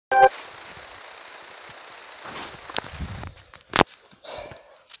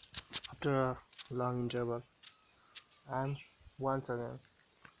After a long interval, I'm once again,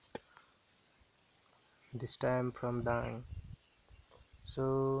 this time from Dang.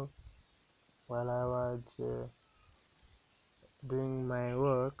 So while I was doing my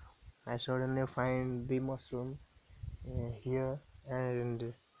work, I suddenly find the mushroom here,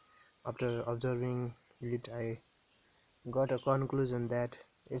 and after observing it, I got a conclusion that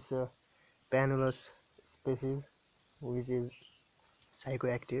it's a panaelous species which is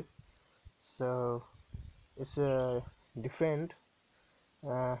psychoactive. So it's different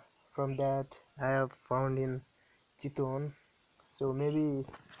uh, from that I have found in Chiton. So maybe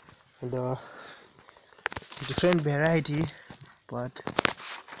the different variety, but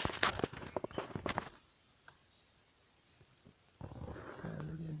look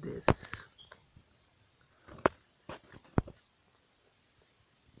at this.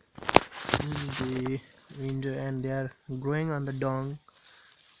 This is the window, and they are growing on the dung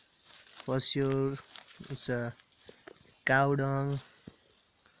for sure. It's a cow dung,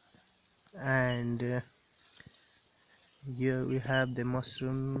 and here we have the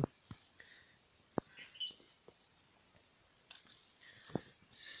mushroom.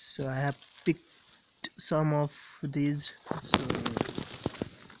 So I have picked some of these, so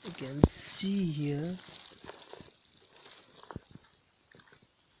you can see here.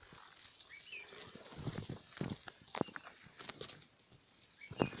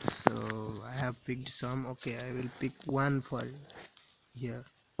 So I have picked some. Okay, I will pick one for here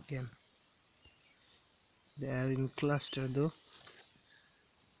again. They are in cluster though.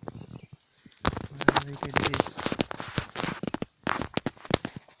 Look at this.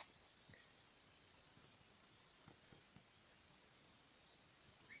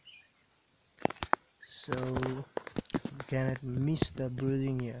 So you cannot miss the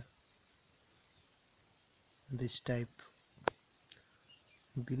bruising here. This type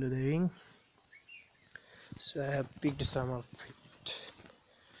below the ring. So I have picked some of it,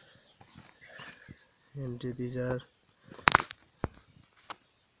 and these are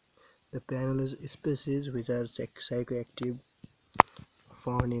the panaelous species which are psychoactive,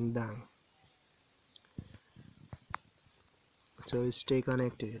 found in dung. So stay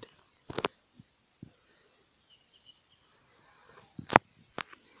connected.